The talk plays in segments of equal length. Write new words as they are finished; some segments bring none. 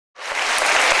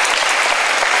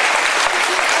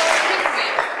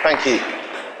Thank you.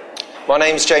 My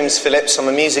name's James Phillips. I'm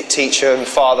a music teacher and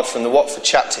father from the Watford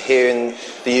chapter here in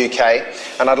the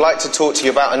UK, and I'd like to talk to you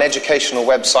about an educational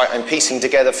website I'm piecing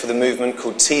together for the movement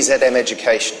called TZM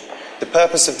Education. The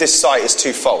purpose of this site is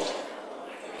twofold.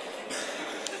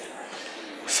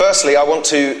 Firstly, I want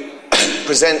to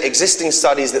present existing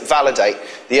studies that validate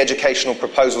the educational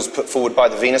proposals put forward by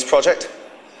the Venus Project.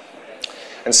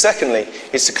 And secondly,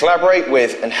 is to collaborate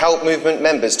with and help movement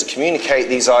members to communicate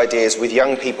these ideas with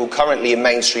young people currently in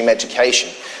mainstream education,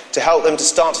 to help them to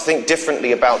start to think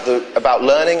differently about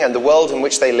learning and the world in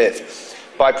which they live,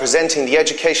 by presenting the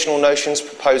educational notions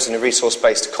proposed in a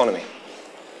resource-based economy.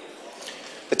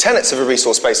 The tenets of a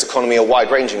resource-based economy are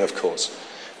wide-ranging, of course,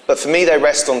 but for me they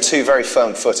rest on two very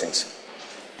firm footings.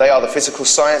 They are the physical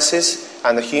sciences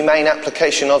and the humane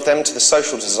application of them to the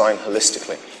social design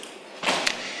holistically.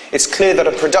 It's clear that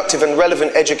a productive and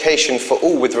relevant education for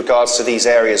all with regards to these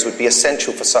areas would be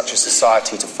essential for such a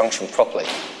society to function properly.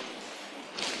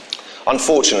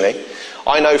 Unfortunately,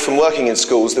 I know from working in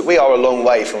schools that we are a long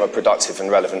way from a productive and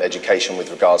relevant education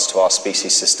with regards to our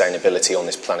species' sustainability on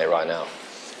this planet right now.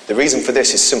 The reason for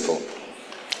this is simple.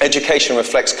 Education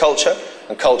reflects culture,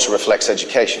 and culture reflects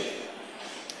education.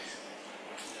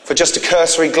 For just a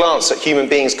cursory glance at human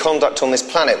beings' conduct on this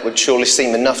planet would surely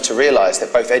seem enough to realise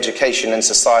that both education and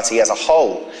society as a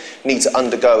whole need to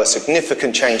undergo a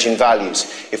significant change in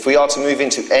values if we are to move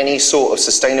into any sort of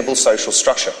sustainable social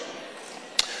structure.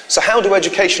 So how do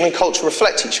education and culture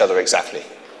reflect each other exactly?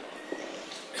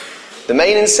 The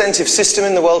main incentive system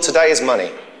in the world today is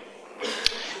money,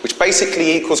 which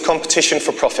basically equals competition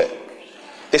for profit.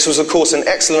 This was of course an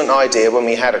excellent idea when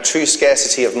we had a true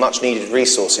scarcity of much needed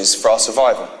resources for our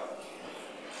survival.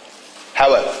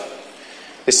 However,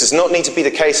 this does not need to be the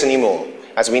case anymore,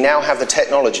 as we now have the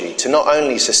technology to not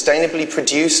only sustainably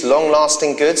produce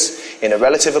long-lasting goods in a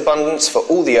relative abundance for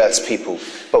all the Earth's people,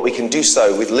 but we can do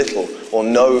so with little or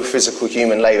no physical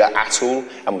human labour at all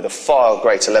and with a far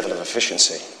greater level of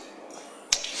efficiency.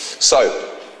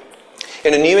 So,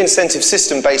 in a new incentive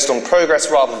system based on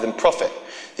progress rather than profit,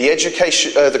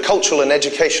 the cultural and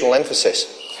educational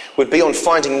emphasis would be on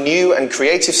finding new and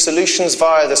creative solutions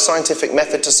via the scientific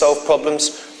method to solve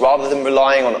problems rather than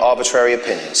relying on arbitrary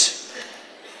opinions.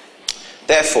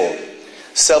 Therefore,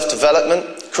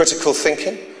 self-development, critical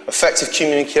thinking, effective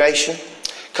communication,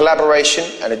 collaboration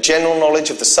and a general knowledge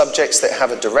of the subjects that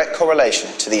have a direct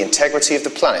correlation to the integrity of the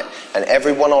planet and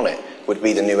everyone on it would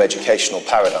be the new educational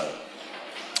paradigm.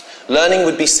 Learning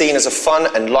would be seen as a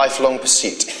fun and lifelong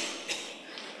pursuit,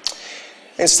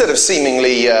 instead of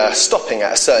seemingly stopping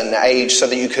at a certain age so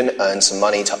that you can earn some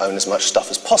money to own as much stuff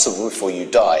as possible before you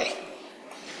die.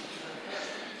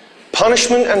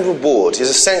 Punishment and reward is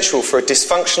essential for a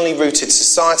dysfunctionally rooted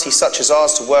society such as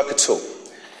ours to work at all,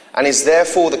 and is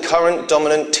therefore the current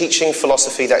dominant teaching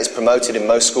philosophy that is promoted in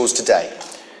most schools today.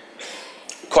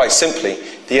 Quite simply,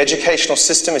 the educational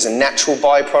system is a natural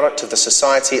byproduct of the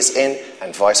society it's in,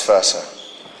 and vice versa.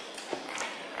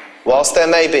 Whilst there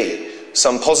may be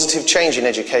some positive change in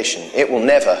education, it will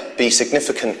never be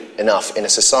significant enough in a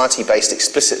society based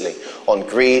explicitly on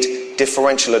greed,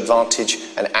 differential advantage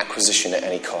and acquisition at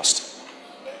any cost.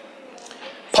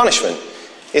 Punishment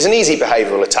is an easy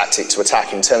behavioural tactic to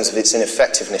attack in terms of its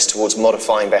ineffectiveness towards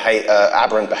modifying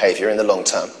aberrant behaviour in the long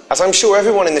term. As I'm sure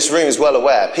everyone in this room is well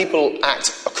aware, people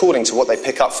act according to what they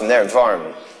pick up from their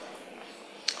environment.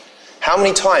 How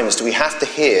many times do we have to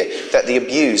hear that the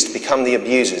abused become the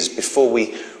abusers before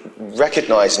we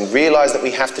recognise and realise that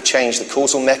we have to change the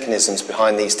causal mechanisms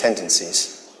behind these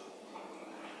tendencies?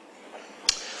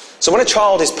 So when a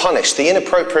child is punished, the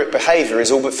inappropriate behaviour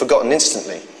is all but forgotten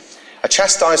instantly. A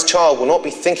chastised child will not be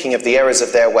thinking of the errors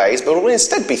of their ways, but will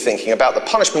instead be thinking about the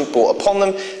punishment brought upon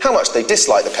them, how much they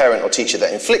dislike the parent or teacher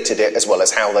that inflicted it, as well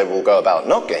as how they will go about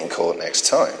not getting caught next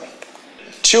time.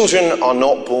 Children are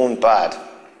not born bad,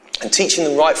 and teaching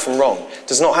them right from wrong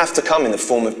does not have to come in the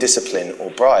form of discipline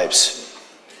or bribes.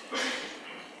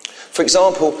 For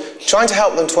example, trying to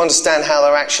help them to understand how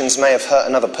their actions may have hurt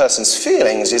another person's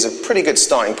feelings is a pretty good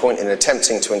starting point in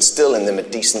attempting to instill in them a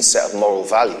decent set of moral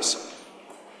values.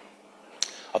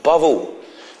 Above all,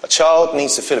 a child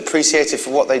needs to feel appreciated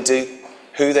for what they do,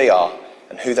 who they are,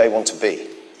 and who they want to be.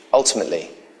 Ultimately,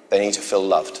 they need to feel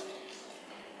loved.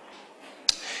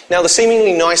 Now, the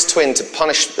seemingly nice twin to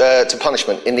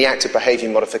punishment in the act of behaviour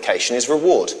modification is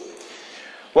reward.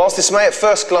 Whilst this may at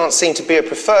first glance seem to be a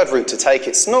preferred route to take,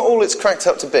 it's not all it's cracked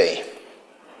up to be.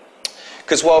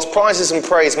 Because whilst prizes and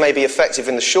praise may be effective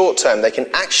in the short term, they can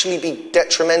actually be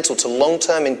detrimental to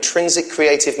long-term intrinsic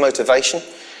creative motivation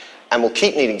and will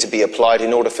keep needing to be applied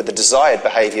in order for the desired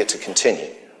behaviour to continue.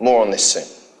 More on this soon.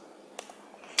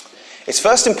 It's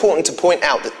first important to point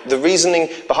out that the reasoning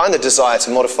behind the desire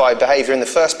to modify behaviour in the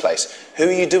first place. Who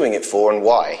are you doing it for and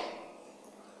why?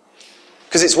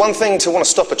 Because it's one thing to want to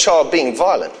stop a child being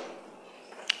violent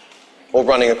or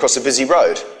running across a busy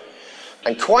road,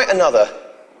 and quite another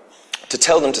to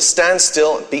tell them to stand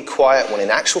still and be quiet when in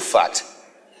actual fact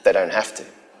they don't have to.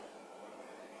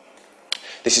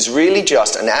 This is really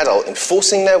just an adult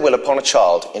enforcing their will upon a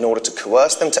child in order to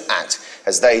coerce them to act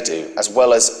as they do, as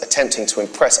well as attempting to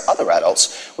impress other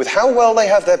adults with how well they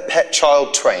have their pet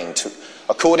child trained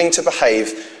according to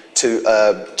behave to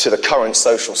the current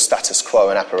social status quo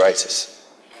and apparatus.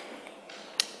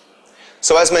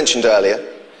 So as mentioned earlier,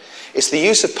 it's the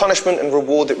use of punishment and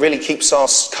reward that really keeps our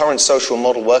current social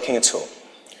model working at all.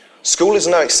 School is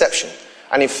no exception,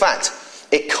 and in fact,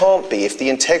 it can't be if the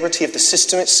integrity of the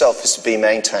system itself is to be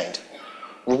maintained.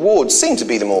 Rewards seem to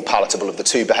be the more palatable of the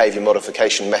two behaviour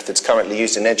modification methods currently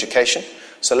used in education,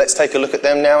 so let's take a look at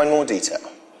them now in more detail.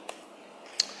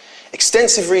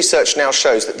 Extensive research now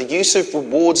shows that the use of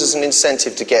rewards as an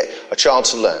incentive to get a child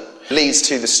to learn leads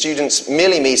to the students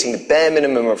merely meeting the bare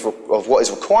minimum of what is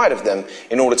required of them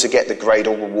in order to get the grade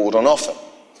or reward on offer.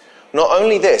 Not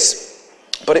only this,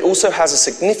 but it also has a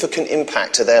significant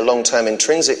impact to their long-term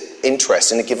intrinsic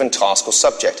interest in a given task or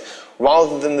subject,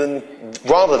 rather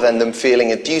than them feeling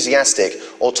enthusiastic,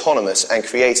 autonomous and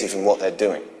creative in what they're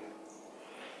doing.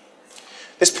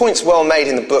 This point's well made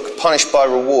in the book Punished by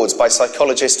Rewards by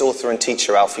psychologist, author and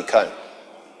teacher Alfie Kohn.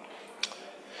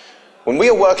 When we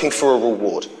are working for a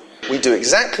reward, we do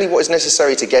exactly what is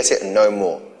necessary to get it and no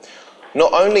more.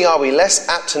 Not only are we less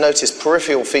apt to notice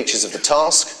peripheral features of the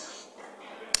task,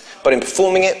 but in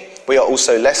performing it, we are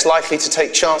also less likely to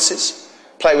take chances,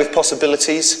 play with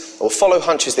possibilities, or follow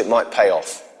hunches that might pay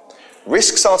off.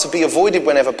 Risks are to be avoided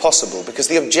whenever possible because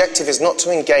the objective is not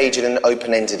to engage in an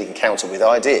open-ended encounter with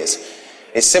ideas.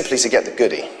 It's simply to get the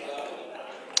goodie.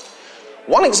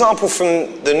 One example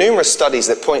from the numerous studies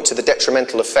that point to the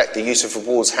detrimental effect the use of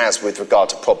rewards has with regard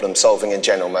to problem solving and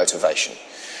general motivation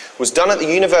was done at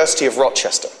the University of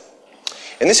Rochester.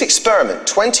 In this experiment,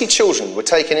 20 children were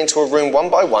taken into a room one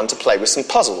by one to play with some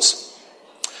puzzles.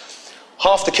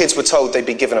 Half the kids were told they'd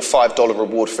be given a $5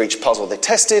 reward for each puzzle they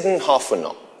tested, and half were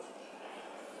not.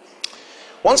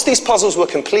 Once these puzzles were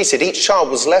completed, each child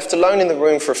was left alone in the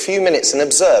room for a few minutes and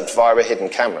observed via a hidden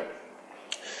camera.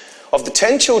 Of the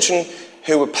 10 children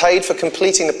who were paid for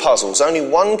completing the puzzles, only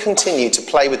one continued to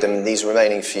play with them in these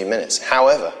remaining few minutes.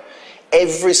 However,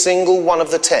 every single one of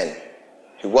the 10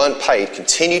 who weren't paid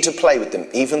continued to play with them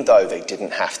even though they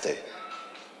didn't have to.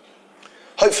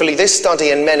 Hopefully this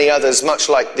study and many others, much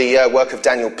like the work of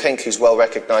Daniel Pink, who's well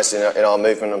recognised in our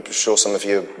movement, I'm sure some of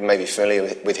you may be familiar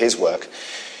with his work,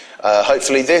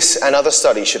 hopefully this and other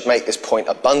studies should make this point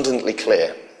abundantly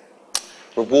clear.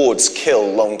 Rewards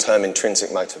kill long-term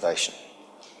intrinsic motivation.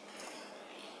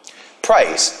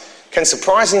 Praise can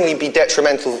surprisingly be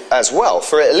detrimental as well,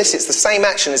 for it elicits the same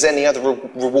action as any other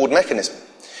reward mechanism.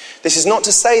 This is not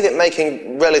to say that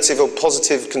making relative or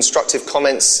positive constructive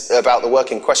comments about the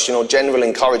work in question or general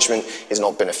encouragement is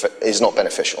not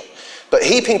beneficial. But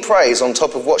heaping praise on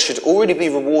top of what should already be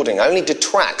rewarding only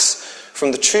detracts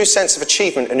from the true sense of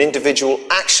achievement an individual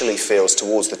actually feels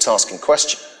towards the task in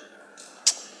question.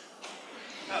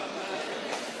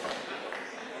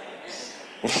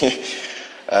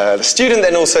 The student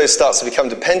then also starts to become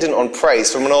dependent on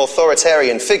praise from an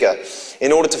authoritarian figure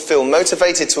in order to feel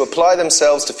motivated to apply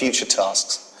themselves to future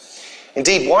tasks.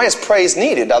 Indeed, why is praise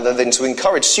needed other than to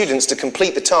encourage students to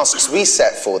complete the tasks we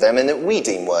set for them and that we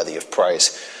deem worthy of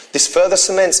praise? This further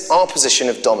cements our position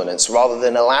of dominance rather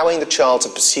than allowing the child to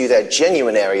pursue their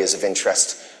genuine areas of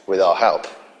interest with our help.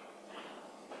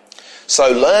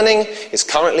 So learning is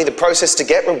currently the process to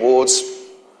get rewards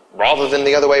rather than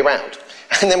the other way around.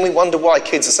 And then we wonder why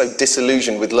kids are so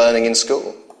disillusioned with learning in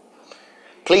school.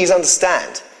 Please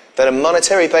understand that a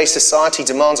monetary-based society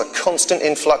demands a constant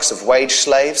influx of wage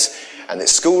slaves, and that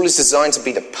school is designed to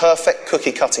be the perfect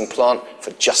cookie-cutting plant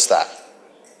for just that.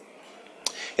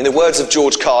 In the words of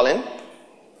George Carlin,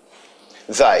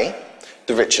 they,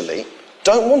 the rich elite,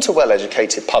 don't want a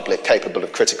well-educated public capable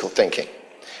of critical thinking.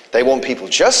 They want people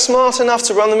just smart enough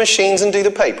to run the machines and do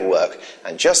the paperwork,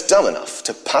 and just dumb enough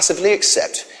to passively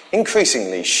accept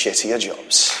increasingly shittier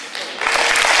jobs.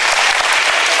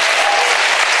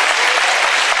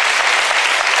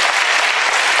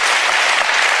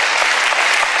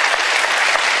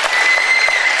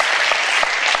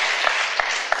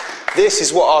 This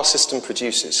is what our system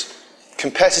produces.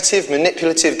 Competitive,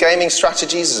 manipulative gaming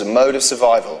strategies as a mode of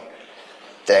survival.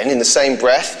 Then, in the same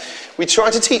breath, we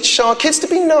try to teach our kids to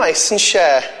be nice and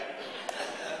share.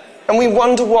 And we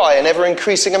wonder why an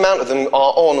ever-increasing amount of them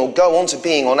are on or go on to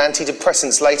being on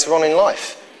antidepressants later on in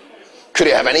life. Could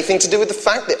it have anything to do with the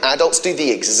fact that adults do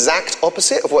the exact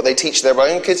opposite of what they teach their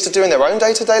own kids to do in their own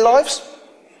day-to-day lives?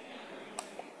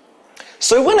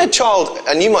 So when a child,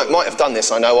 and you might have done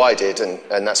this, I know I did, and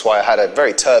that's why I had a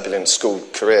very turbulent school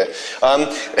career.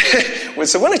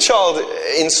 So when a child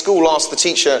in school asks the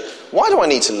teacher, why do I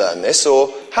need to learn this,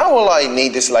 or how will I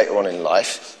need this later on in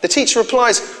life, the teacher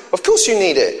replies, of course you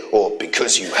need it, or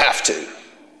because you have to.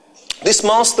 This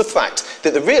masks the fact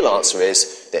that the real answer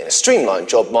is that in a streamlined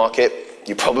job market,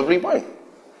 you probably won't.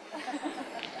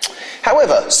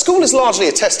 However, school is largely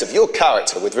a test of your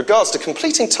character with regards to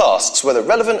completing tasks, whether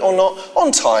relevant or not,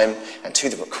 on time and to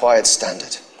the required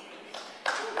standard.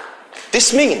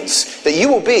 This means that you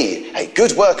will be a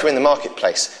good worker in the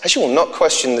marketplace, as you will not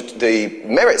question the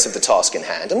merits of the task in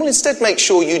hand, and will instead make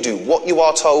sure you do what you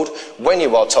are told, when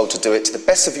you are told to do it, to the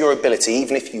best of your ability,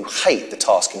 even if you hate the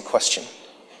task in question.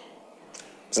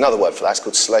 There's another word for that, it's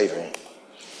called slavery.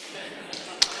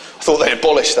 I thought they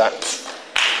abolished that.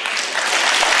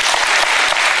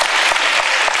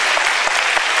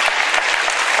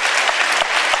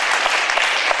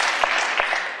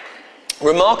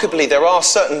 Remarkably, there are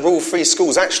certain rule-free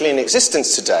schools actually in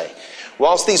existence today.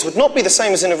 Whilst these would not be the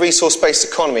same as in a resource-based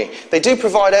economy, they do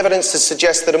provide evidence to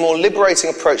suggest that a more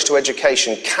liberating approach to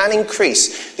education can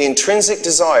increase the intrinsic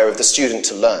desire of the student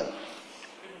to learn.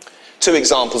 Two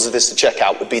examples of this to check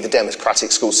out would be the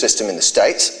democratic school system in the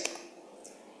States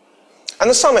and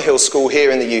the Summerhill School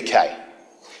here in the UK.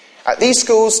 At these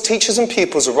schools, teachers and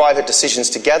pupils arrive at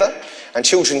decisions together, and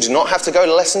children do not have to go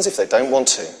to lessons if they don't want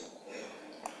to.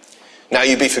 Now,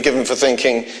 you'd be forgiven for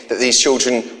thinking that these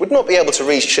children would not be able to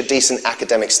reach a decent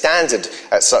academic standard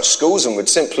at such schools and would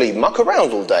simply muck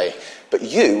around all day, but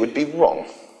you would be wrong.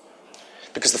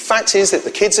 Because the fact is that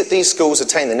the kids at these schools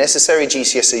attain the necessary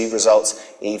GCSE results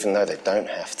even though they don't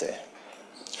have to.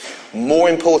 More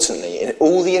importantly, in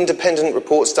all the independent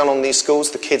reports done on these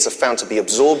schools, the kids are found to be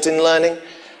absorbed in learning,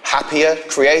 happier,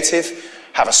 creative,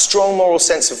 have a strong moral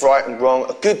sense of right and wrong,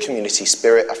 a good community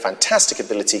spirit, a fantastic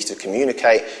ability to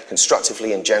communicate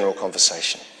constructively in general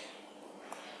conversation.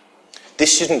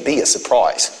 This shouldn't be a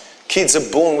surprise. Kids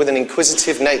are born with an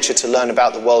inquisitive nature to learn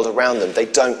about the world around them. They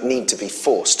don't need to be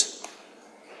forced.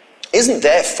 It isn't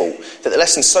their fault that the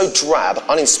lesson's so drab,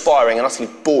 uninspiring and utterly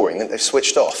boring that they've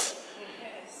switched off.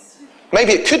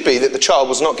 Maybe it could be that the child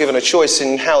was not given a choice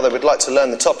in how they would like to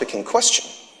learn the topic in question.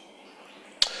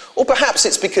 Or perhaps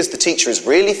it's because the teacher is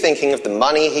really thinking of the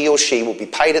money he or she will be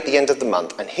paid at the end of the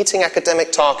month and hitting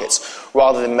academic targets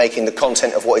rather than making the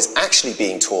content of what is actually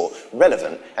being taught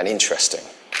relevant and interesting.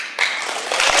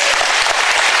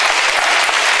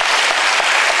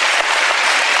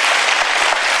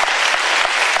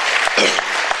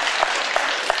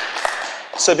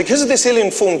 So because of this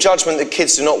ill-informed judgment that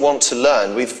kids do not want to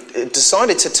learn, we've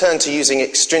decided to turn to using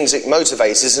extrinsic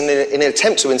motivators in an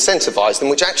attempt to incentivize them,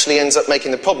 which actually ends up making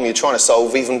the problem you're trying to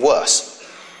solve even worse.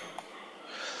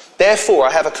 Therefore,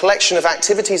 I have a collection of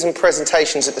activities and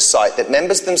presentations at the site that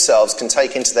members themselves can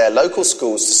take into their local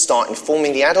schools to start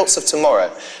informing the adults of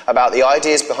tomorrow about the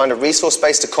ideas behind a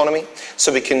resource-based economy,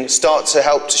 so we can start to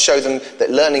help to show them that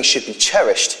learning should be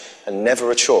cherished and never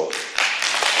a chore.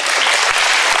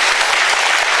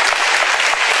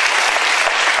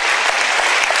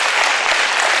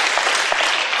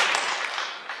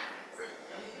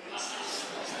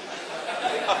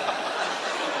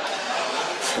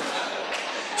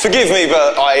 Forgive me,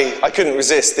 but I couldn't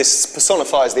resist. This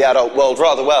personifies the adult world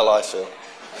rather well, I feel.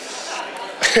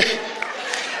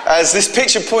 As this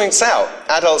picture points out,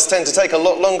 adults tend to take a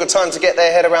lot longer time to get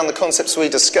their head around the concepts we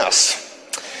discuss.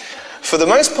 For the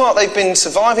most part, they've been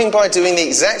surviving by doing the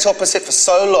exact opposite for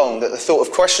so long that the thought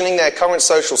of questioning their current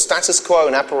social status quo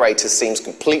and apparatus seems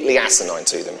completely asinine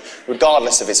to them,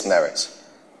 regardless of its merits.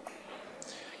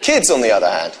 Kids, on the other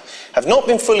hand, have not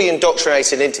been fully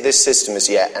indoctrinated into this system as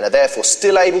yet and are therefore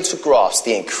still able to grasp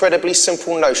the incredibly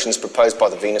simple notions proposed by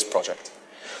the Venus Project.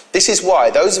 This is why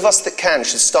those of us that can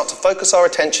should start to focus our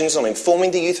attentions on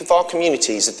informing the youth of our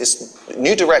communities of this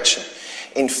new direction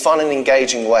in fun and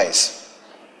engaging ways.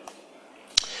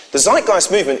 The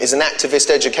Zeitgeist movement is an activist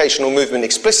educational movement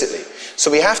explicitly, so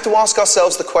we have to ask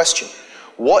ourselves the question,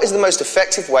 what is the most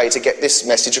effective way to get this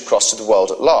message across to the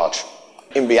world at large?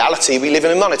 In reality, we live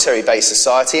in a monetary-based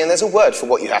society, and there's a word for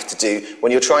what you have to do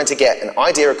when you're trying to get an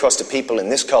idea across to people in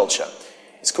this culture.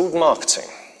 It's called marketing.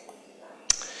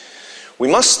 We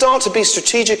must start to be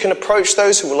strategic and approach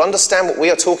those who will understand what we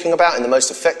are talking about in the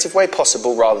most effective way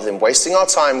possible, rather than wasting our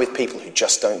time with people who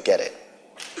just don't get it.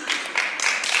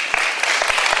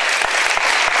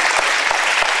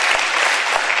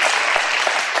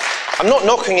 I'm not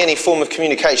knocking any form of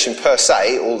communication per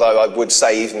se, although I would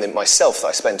say even in myself that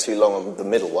I spend too long on the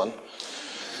middle one.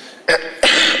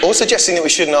 Or suggesting that we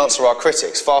shouldn't answer our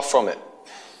critics, far from it.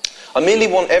 I merely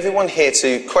want everyone here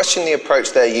to question the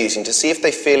approach they're using to see if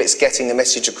they feel it's getting the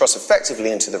message across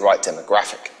effectively into the right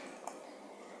demographic.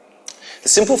 The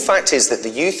simple fact is that the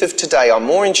youth of today are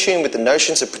more in tune with the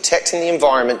notions of protecting the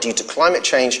environment due to climate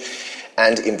change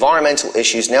and environmental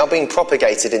issues now being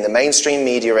propagated in the mainstream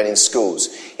media and in schools.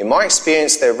 In my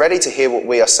experience, they're ready to hear what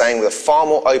we are saying with a far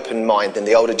more open mind than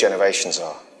the older generations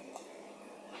are.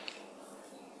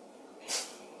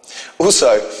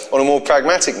 Also, on a more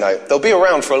pragmatic note, they'll be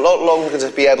around for a lot longer to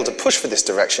be able to push for this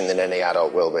direction than any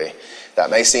adult will be.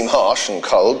 That may seem harsh and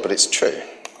cold, but it's true.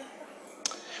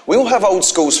 We all have old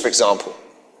schools, for example.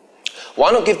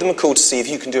 Why not give them a call to see if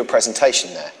you can do a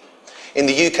presentation there? In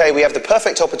the UK, we have the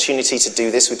perfect opportunity to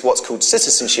do this with what's called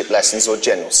citizenship lessons or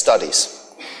general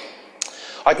studies.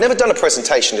 I'd never done a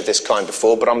presentation of this kind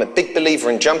before, but I'm a big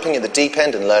believer in jumping at the deep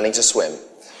end and learning to swim.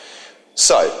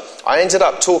 So, I ended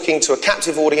up talking to a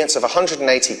captive audience of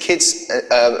 180 kids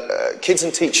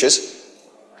and teachers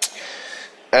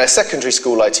at a secondary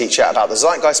school I teach at about the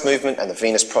Zeitgeist movement and the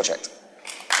Venus Project.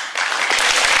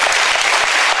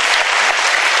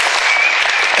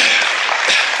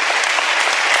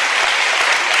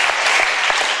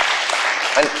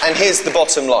 And here's the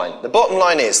bottom line. The bottom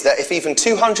line is that if even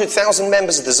 200,000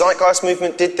 members of the Zeitgeist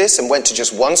movement did this and went to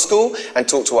just one school and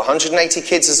talked to 180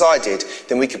 kids as I did,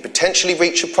 then we could potentially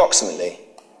reach approximately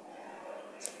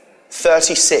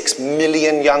 36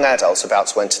 million young adults about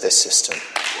to enter this system.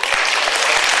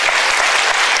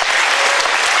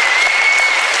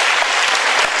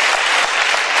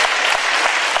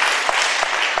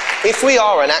 If we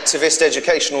are an activist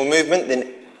educational movement,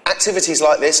 then activities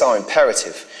like this are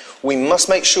imperative. We must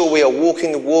make sure we are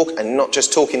walking the walk and not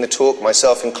just talking the talk,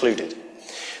 myself included.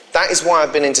 That is why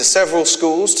I've been into several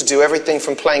schools to do everything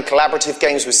from playing collaborative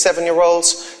games with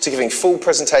 7-year-olds to giving full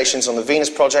presentations on the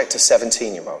Venus Project to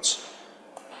 17-year-olds.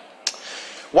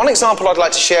 One example I'd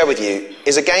like to share with you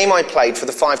is a game I played for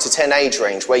the 5 to 10 age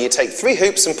range where you take 3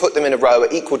 hoops and put them in a row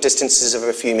at equal distances of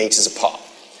a few meters apart.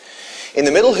 In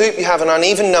the middle hoop you have an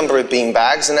uneven number of bean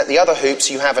bags, and at the other hoops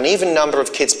you have an even number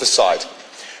of kids per side.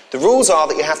 The rules are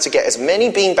that you have to get as many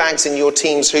bean bags in your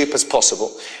team's hoop as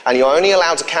possible, and you're only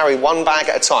allowed to carry 1 bag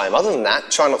at a time. Other than that,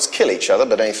 try not to kill each other,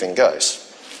 but anything goes.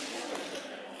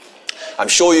 I'm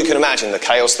sure you can imagine the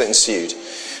chaos that ensued.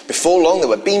 Before long, there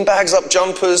were bean bags up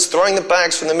jumpers, throwing the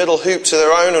bags from the middle hoop to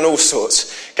their own and all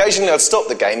sorts. Occasionally I'd stop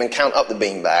the game and count up the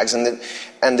bean bags, and then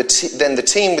the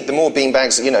team with the more bean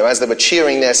bags, as they were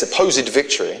cheering their supposed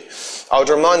victory, I would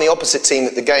remind the opposite team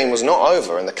that the game was not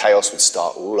over and the chaos would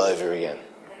start all over again.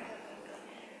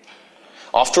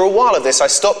 After a while of this, I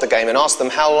stopped the game and asked them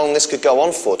how long this could go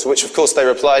on for, to which, of course, they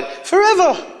replied,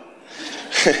 "Forever!"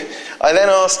 I then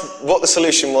asked what the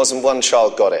solution was, and one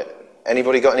child got it.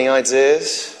 Anybody got any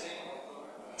ideas?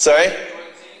 Sorry?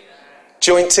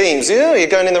 Joint teams. Yeah, you're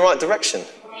going in the right direction.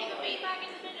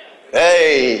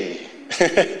 Hey!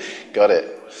 Got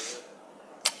it.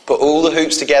 Put all the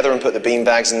hoops together and put the bean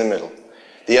bags in the middle.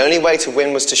 The only way to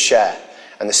win was to share,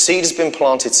 and the seed has been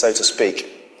planted, so to speak.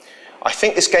 I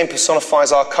think this game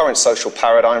personifies our current social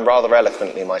paradigm rather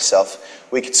eloquently myself.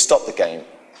 We could stop the game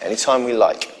anytime we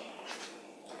like.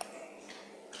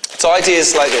 So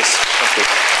ideas like this. Thank you.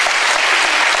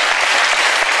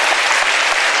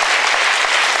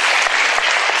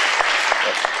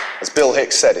 As Bill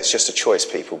Hicks said, it's just a choice,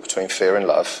 people, between fear and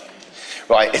love.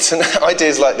 Right, it's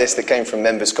ideas like this that came from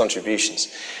members' contributions.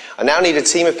 I now need a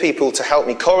team of people to help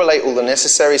me correlate all the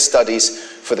necessary studies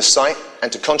for the site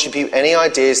and to contribute any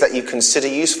ideas that you consider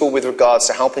useful with regards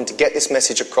to helping to get this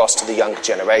message across to the younger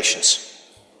generations.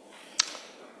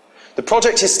 The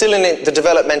project is still in the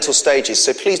developmental stages,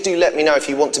 so please do let me know if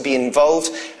you want to be involved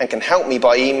and can help me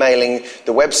by emailing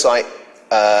the website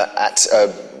at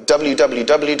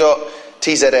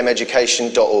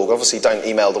www.tzmeducation.org. Obviously don't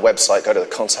email the website, go to the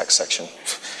contact section.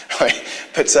 Right?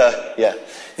 But yeah,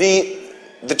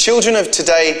 the children of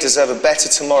today deserve a better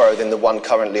tomorrow than the one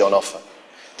currently on offer.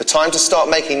 The time to start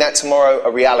making that tomorrow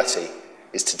a reality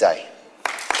is today.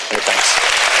 Many thanks.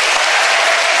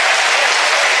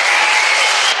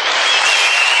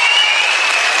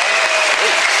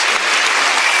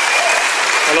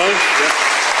 Hello?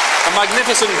 Yeah. A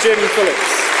magnificent Jim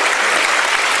Phillips.